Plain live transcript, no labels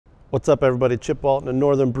What's up everybody, Chip Walton and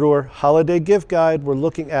Northern Brewer. Holiday gift guide. We're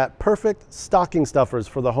looking at perfect stocking stuffers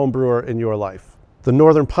for the home brewer in your life. The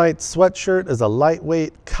Northern Pint sweatshirt is a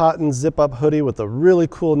lightweight cotton zip-up hoodie with a really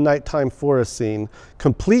cool nighttime forest scene.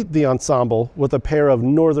 Complete the ensemble with a pair of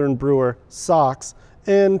Northern Brewer socks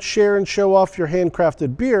and share and show off your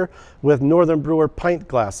handcrafted beer with Northern Brewer pint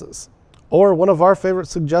glasses. Or one of our favorite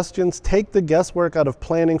suggestions, take the guesswork out of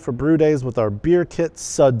planning for brew days with our beer kit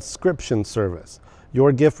subscription service.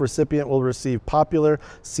 Your gift recipient will receive popular,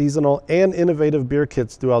 seasonal, and innovative beer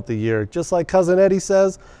kits throughout the year. Just like Cousin Eddie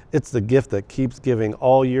says, it's the gift that keeps giving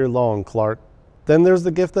all year long, Clark. Then there's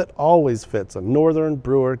the gift that always fits, a Northern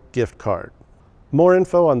Brewer gift card. More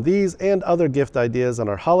info on these and other gift ideas on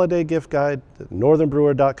our holiday gift guide at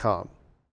northernbrewer.com.